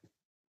 Right.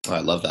 Oh, I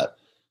love that.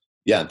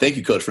 Yeah. Thank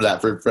you, Coach, for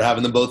that, for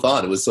having them both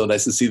on. It was so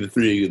nice to see the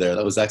three of you there.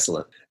 That was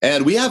excellent.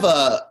 And we have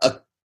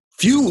a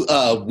few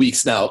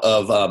weeks now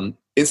of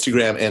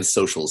Instagram and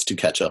socials to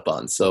catch up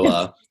on.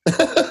 So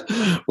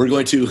we're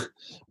going to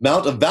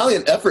mount a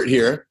valiant effort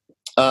here.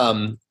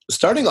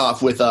 Starting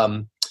off with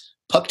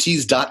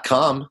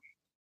pucktees.com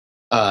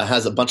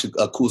has a bunch of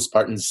cool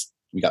Spartans.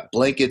 We got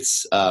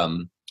blankets,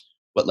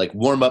 like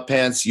warm-up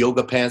pants,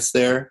 yoga pants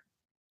there.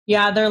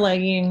 Yeah, they're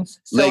leggings.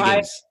 So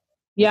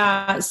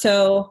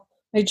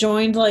I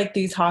joined like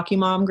these hockey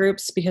mom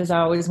groups because I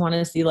always want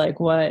to see like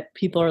what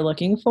people are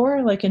looking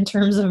for, like in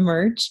terms of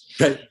merch.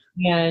 Right.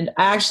 And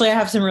I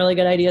have some really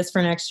good ideas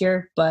for next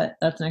year, but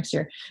that's next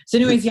year. So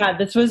anyways, yeah,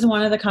 this was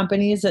one of the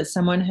companies that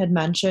someone had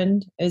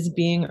mentioned as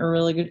being a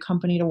really good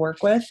company to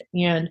work with.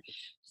 And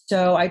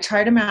so I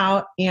tried them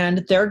out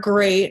and they're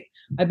great.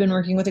 I've been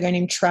working with a guy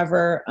named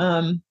Trevor.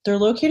 They're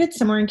located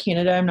somewhere in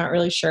Canada. I'm not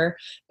really sure,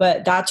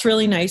 but that's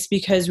really nice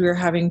because we were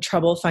having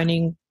trouble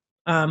finding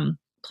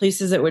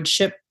places that would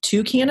ship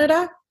to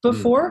Canada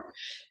before.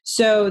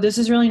 So this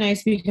is really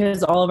nice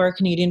because all of our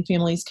Canadian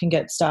families can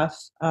get stuff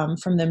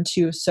from them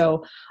too.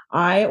 So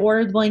I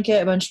ordered the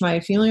blanket. A bunch of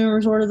my family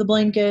members ordered the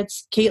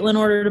blankets. Caitlin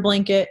ordered a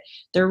blanket.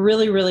 They're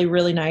really, really,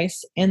 really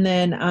nice. And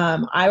then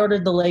I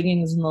ordered the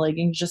leggings, and the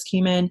leggings just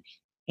came in,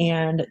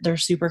 and they're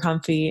super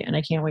comfy, and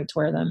I can't wait to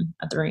wear them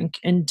at the rink.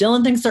 And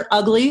Dylan thinks they're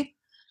ugly,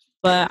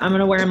 but I'm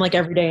going to wear them like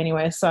every day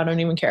anyway, so I don't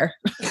even care.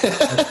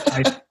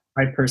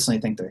 I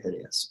personally think they're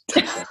hideous.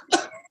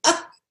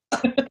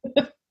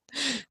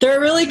 They're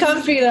really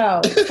comfy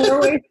though.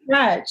 4-way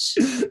stretch.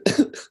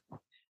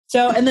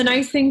 So, and the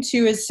nice thing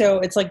too is, so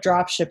it's like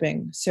drop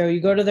shipping. So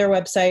you go to their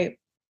website,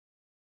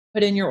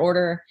 put in your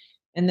order,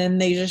 and then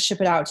they just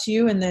ship it out to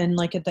you. And then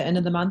like at the end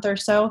of the month or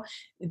so,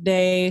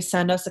 they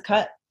send us a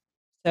cut.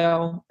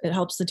 So it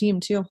helps the team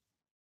too.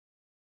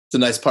 It's a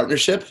nice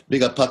partnership.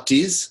 Big up Puck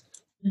Tees.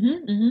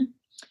 Mm-hmm, mm-hmm.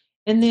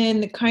 And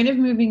then kind of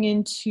moving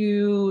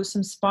into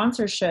some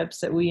sponsorships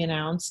that we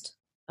announced.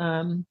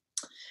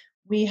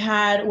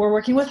 We're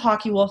working with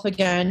Hockey Wolf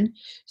again.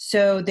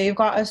 So they've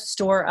got a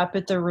store up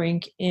at the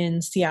rink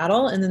in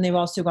Seattle, and then they've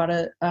also got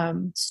a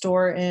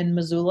store in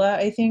Missoula,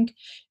 I think.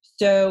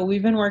 So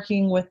we've been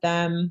working with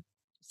them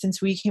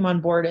since we came on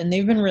board, and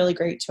they've been really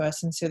great to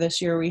us. And so this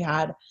year we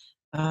had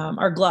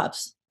our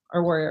gloves,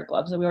 our Warrior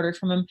gloves that we ordered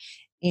from them.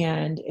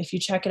 And if you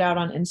check it out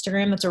on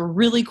Instagram, that's a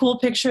really cool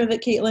picture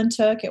that Caitlin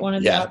took at one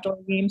of the outdoor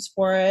games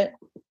for it.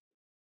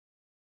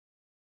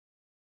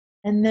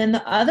 And then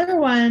the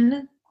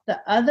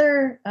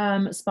other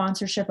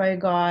sponsorship I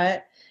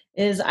got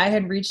is I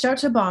had reached out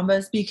to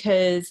Bombas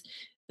because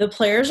the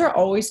players are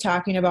always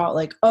talking about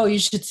like, oh, you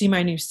should see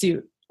my new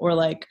suit, or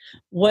like,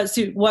 what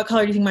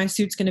color do you think my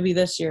suit's going to be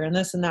this year, and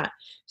this and that.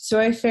 So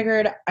I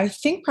figured, I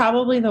think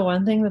probably the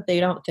one thing that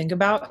they don't think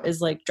about is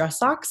like dress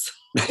socks.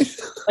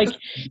 Like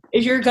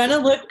if you're going to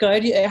look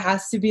good, it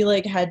has to be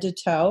like head to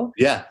toe.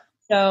 Yeah.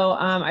 So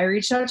I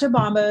reached out to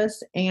Bombas,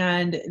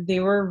 and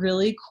they were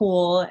really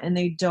cool, and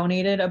they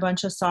donated a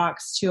bunch of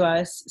socks to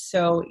us.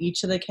 So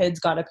each of the kids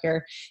got a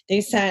pair.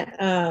 They sent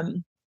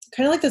kind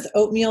of like this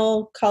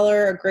oatmeal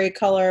color, a gray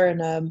color,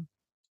 and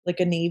like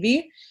a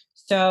navy.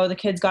 So the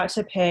kids got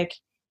to pick,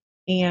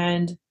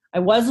 and I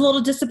was a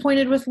little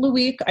disappointed with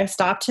Loic. I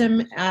stopped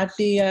him at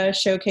the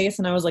showcase,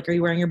 and I was like, "Are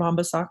you wearing your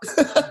Bombas socks?"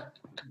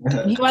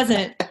 He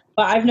wasn't,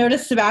 but I've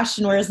noticed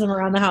Sebastian wears them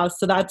around the house,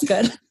 so that's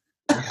good.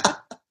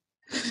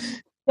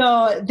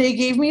 So they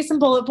gave me some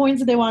bullet points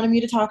that they wanted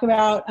me to talk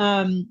about.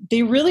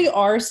 They really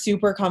are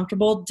super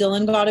comfortable.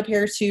 Dylan got a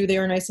pair too. They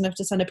were nice enough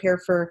to send a pair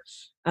for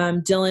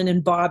Dylan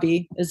and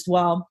Bobby as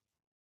well.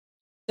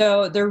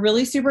 So they're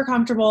really super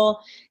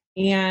comfortable,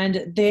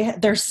 and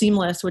they're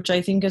seamless, which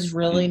I think is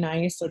really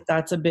nice. Like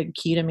that's a big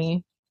key to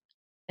me.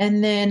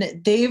 And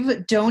then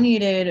they've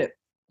donated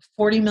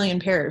 40 million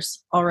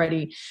pairs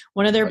already.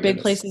 One of their big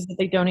places that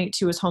they donate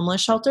to is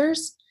homeless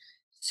shelters.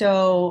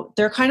 So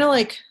they're kind of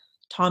like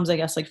Tom's, I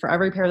guess, like for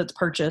every pair that's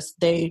purchased,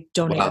 they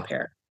donate a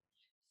pair.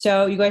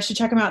 So you guys should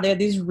check them out. They have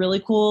these really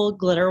cool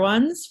glitter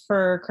ones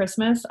for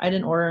Christmas. I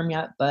didn't order them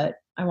yet, but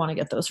I want to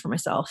get those for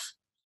myself.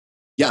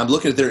 Yeah, I'm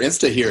looking at their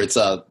Insta here. It's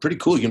pretty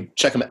cool. You can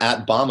check them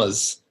at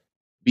Bombas,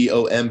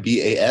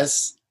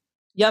 Bombas.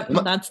 Yep,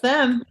 that's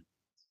them.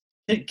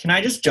 Can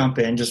I just jump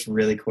in just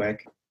really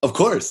quick? Of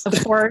course.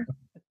 Of course.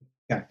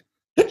 Okay.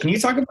 Can you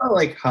talk about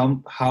like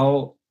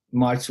how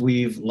much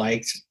we've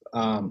liked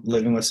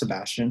living with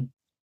Sebastian?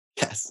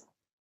 Yes.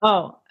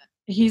 Oh,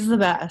 he's the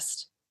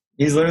best.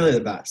 He's literally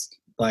the best.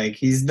 Like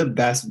he's the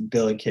best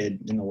billet kid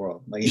in the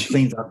world. Like he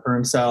cleans up for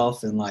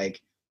himself, and like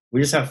we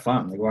just have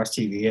fun. Like watch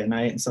TV at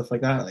night and stuff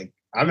like that. Like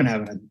I've been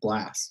having a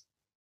blast.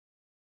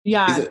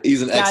 Yeah,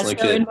 he's an excellent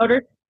kid.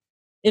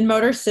 In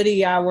Motor City,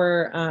 yeah,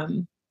 we're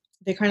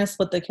they kind of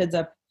split the kids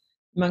up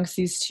amongst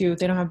these two.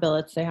 They don't have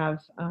billets; they have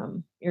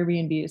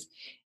Airbnbs.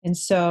 And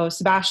so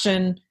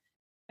Sebastian,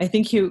 I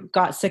think he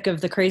got sick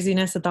of the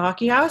craziness at the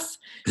hockey house,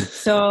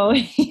 so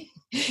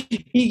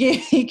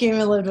he came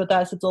and lived with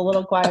us. It's a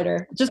little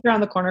quieter, just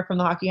around the corner from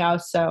the hockey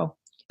house. So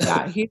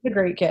yeah, he's a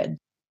great kid.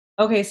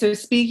 Okay, so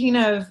speaking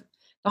of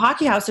the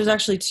hockey house, there's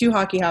actually 2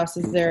 hockey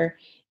houses there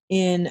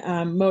in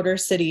Motor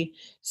City.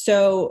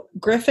 So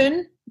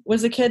Griffin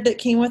was a kid that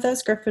came with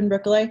us, Griffin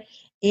Brookele,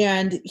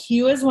 and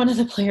he was one of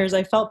the players.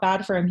 I felt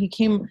bad for him. He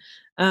came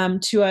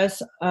to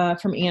us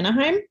from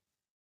Anaheim,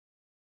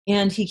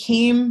 and he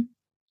came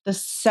the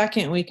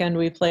second weekend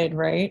we played,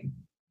 right?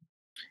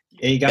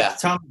 Yeah, he got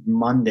to town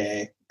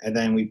Monday, and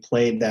then we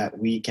played that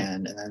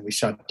weekend, and then we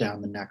shut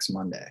down the next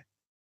Monday.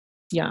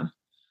 Yeah.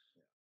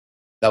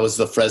 That was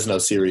the Fresno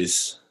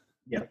series.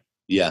 Yep.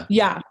 Yeah.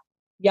 Yeah.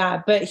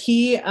 Yeah. But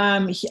he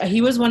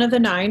was one of the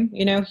 9,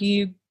 you know,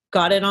 he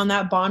got it on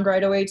that bond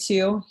right away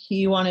too.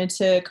 He wanted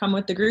to come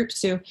with the group.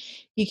 So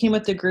he came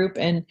with the group,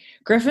 and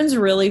Griffin's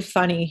really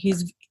funny.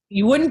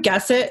 You wouldn't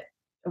guess it.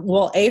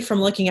 Well, A,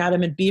 from looking at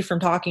him, and B, from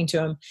talking to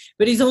him,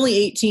 but he's only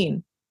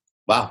 18.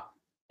 Wow.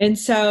 And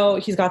so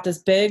he's got this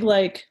big,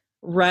 like,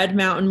 red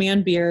mountain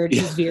man beard.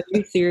 He's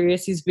very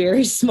serious. He's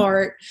very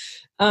smart.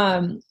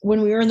 When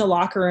we were in the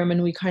locker room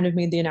and we kind of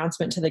made the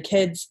announcement to the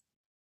kids,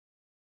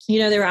 you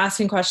know, they were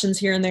asking questions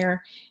here and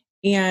there.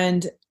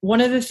 And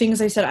one of the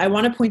things I said, I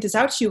want to point this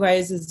out to you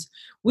guys, is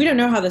we don't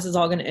know how this is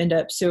all going to end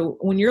up. So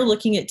when you're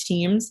looking at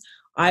teams,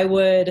 I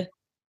would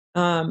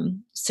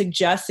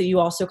suggest that you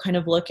also kind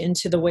of look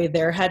into the way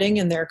they're heading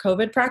and their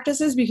COVID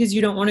practices, because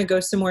you don't want to go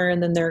somewhere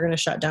and then they're going to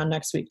shut down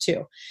next week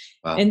too.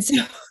 Wow. And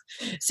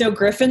so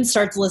Griffin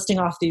starts listing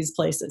off these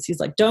places. He's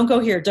like, don't go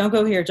here, don't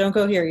go here, don't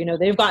go here. You know,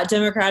 they've got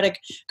Democratic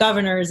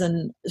governors,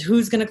 and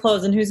who's going to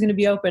close and who's going to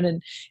be open.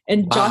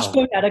 And wow. Josh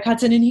Bonetta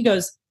cuts in and he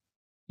goes,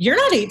 you're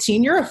not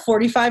 18. You're a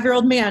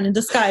 45-year-old man in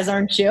disguise,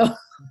 aren't you?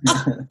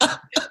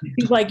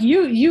 He's like,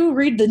 you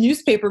read the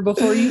newspaper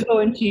before you go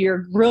into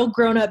your real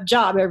grown-up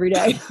job every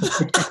day.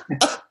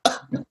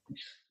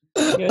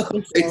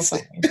 So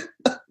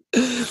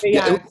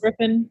yeah,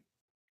 Griffin,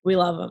 we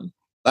love him.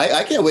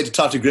 I can't wait to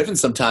talk to Griffin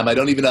sometime. I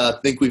don't even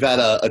think we've had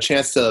a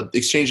chance to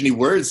exchange any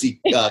words.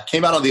 He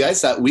came out on the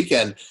ice that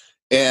weekend,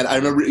 and I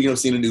remember, you know,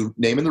 seeing a new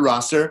name in the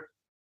roster.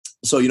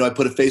 So, you know, I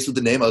put a face with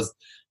the name.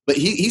 But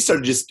he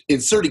started just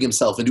inserting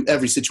himself into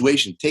every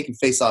situation, taking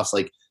face-offs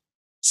like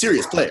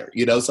serious player,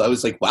 you know? So I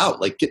was like, wow,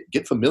 like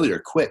get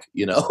familiar quick,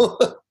 you know?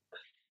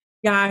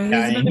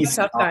 Yeah, he's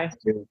a tough guy.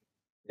 Too.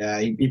 Yeah,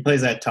 he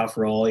plays that tough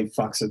role. He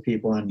fucks with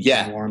people and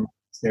warm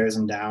stares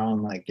them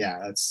down. Like,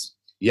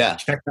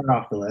 check that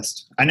off the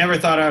list. I never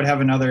thought I would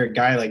have another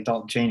guy like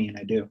Dalton Chaney, and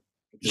I do.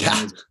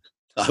 Yeah,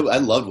 I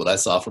loved what I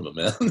saw from him,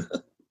 man.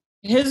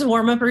 His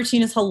warm-up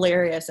routine is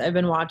hilarious. I've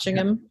been watching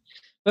him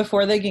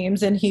before the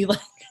games, and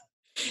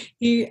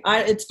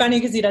it's funny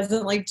because he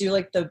doesn't like do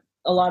like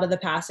a lot of the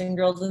passing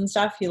drills and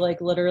stuff. He like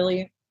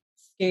literally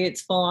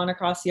skates full on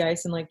across the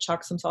ice and like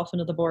chucks himself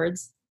into the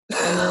boards,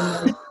 and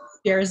then like,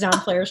 stares down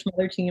players from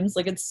other teams.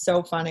 Like, it's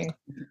so funny.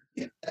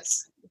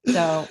 Yes.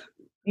 So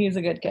he's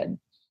a good kid.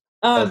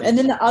 And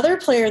then the other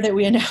player that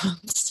we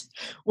announced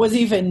was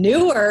even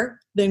newer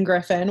than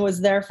Griffin,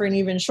 was there for an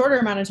even shorter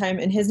amount of time,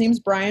 and his name's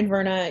Brian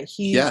Verna.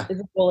 He is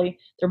a goalie.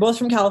 They're both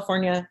from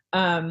California.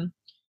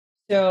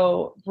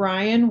 So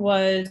Brian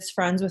was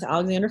friends with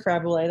Alexander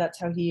Fraboulet. That's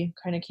how he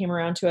kind of came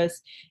around to us.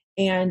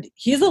 And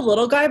he's a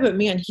little guy, but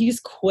man, he's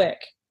quick.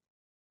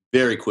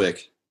 Very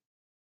quick.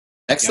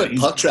 Excellent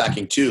puck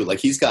tracking too. Like,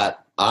 he's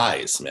got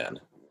eyes, man.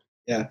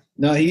 Yeah.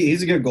 No,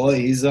 he's a good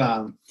goalie. He's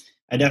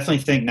I definitely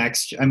think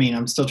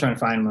I'm still trying to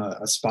find him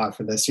a spot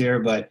for this year,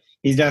 but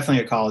he's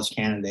definitely a college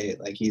candidate.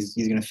 Like he's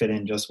going to fit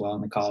in just well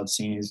in the college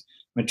scene. He's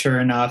mature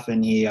enough,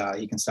 and he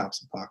can stop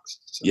some pucks.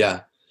 So.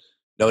 Yeah.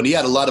 No, and he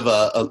had a lot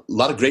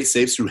of great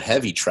saves through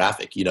heavy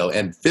traffic,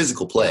 and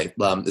physical play,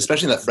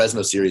 especially in that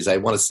Fresno series. I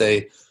want to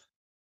say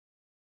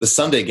the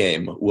Sunday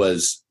game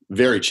was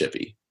very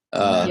chippy.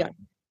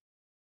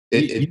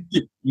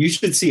 You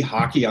should see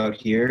hockey out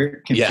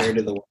here compared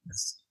to the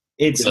West.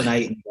 It's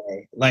night and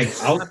day. Like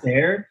out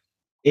there,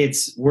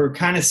 we're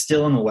kind of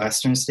still in the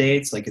Western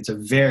states. Like it's a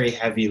very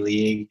heavy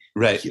league.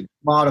 Right. A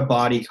lot of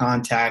body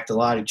contact, a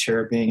lot of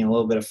chirping, and a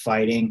little bit of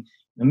fighting.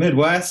 In the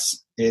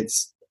Midwest,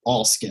 it's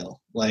all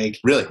skill. Like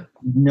really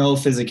no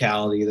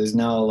physicality. There's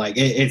no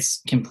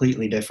it's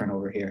completely different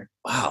over here.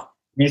 Wow.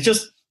 And it's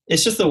just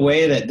the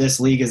way that this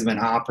league has been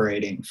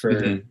operating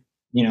for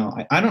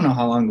I don't know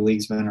how long the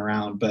league's been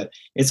around, but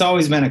it's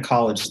always been a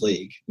college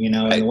league, Right.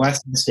 And the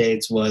Western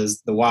states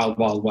was the wild,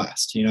 wild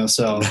West,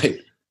 so Right.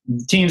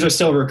 teams are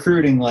still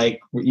recruiting like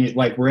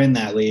we're in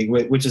that league,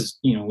 which is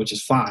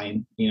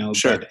fine,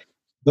 Sure. But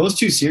those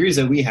two series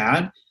that we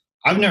had,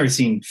 I've never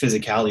seen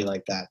physicality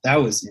like that. That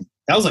was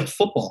like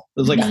football.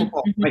 It was like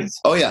football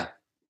fights. Oh yeah.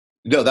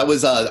 No, that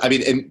was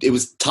it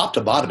was top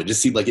to bottom. It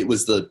just seemed like it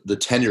was the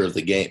tenure of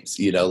the games,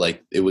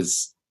 like it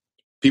was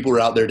people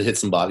were out there to hit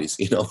some bodies,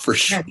 for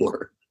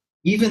sure.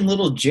 Even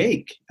little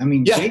Jake. I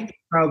mean, Jake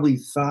probably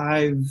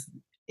 5'8",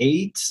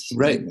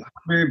 right,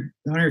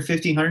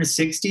 150,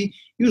 160.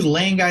 He was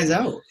laying guys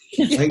out.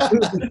 Like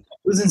it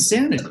was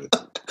insanity.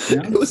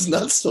 It was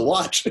nuts to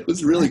watch. It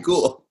was really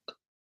cool.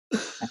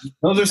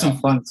 Those are some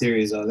fun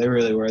series, though. They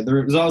really were. The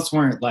results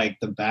weren't like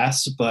the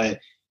best, but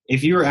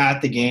if you were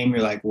at the game,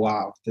 you're like,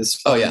 "Wow, this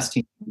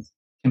team is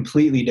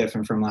completely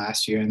different from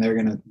last year, and they're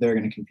gonna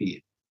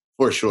compete."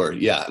 For sure,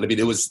 yeah. I mean,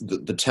 it was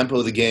the tempo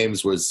of the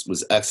games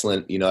was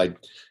excellent.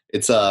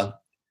 It's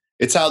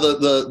how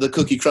the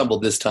cookie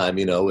crumbled this time.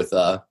 With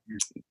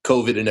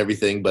COVID and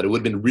everything. But it would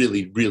have been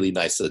really, really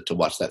nice to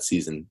watch that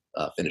season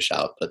finish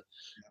out. But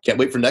can't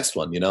wait for next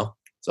one.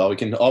 It's all we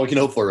can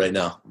hope for right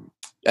now.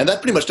 And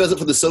that pretty much does it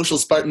for the Social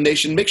Spartan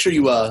Nation. Make sure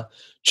you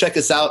check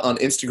us out on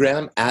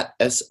Instagram at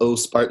SO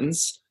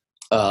Spartans,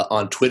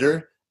 on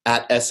Twitter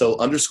at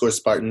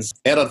SO_Spartans,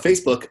 and on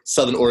Facebook,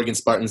 Southern Oregon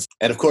Spartans,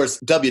 and of course,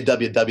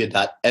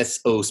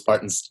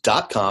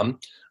 www.sospartans.com.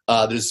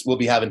 We'll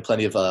be having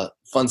plenty of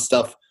fun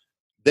stuff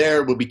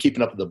there. We'll be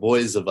keeping up with the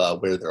boys of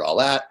where they're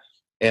all at.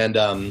 And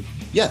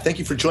thank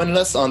you for joining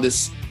us on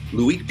this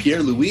Loic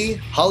Pierre-Louis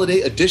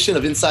holiday edition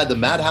of Inside the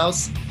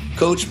Madhouse.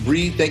 Coach,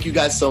 Bree, thank you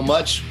guys so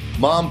much.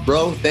 Mom,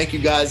 bro, thank you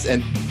guys.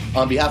 And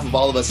on behalf of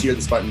all of us here at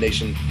the Spartan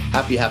Nation,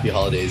 happy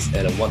holidays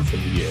and a wonderful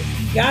new year.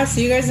 Yeah,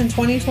 see you guys in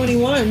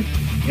 2021.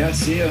 Yeah,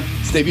 see you.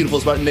 Stay beautiful,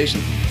 Spartan Nation.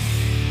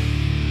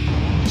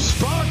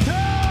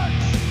 Spartans!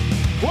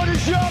 What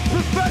is your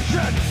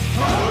profession?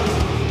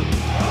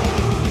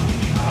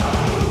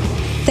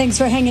 Thanks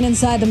for hanging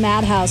inside the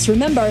Madhouse.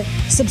 Remember,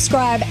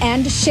 subscribe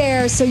and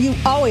share so you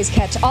always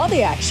catch all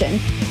the action.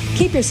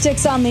 Keep your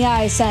sticks on the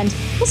ice, and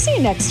we'll see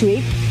you next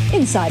week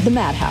inside the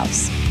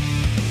Madhouse.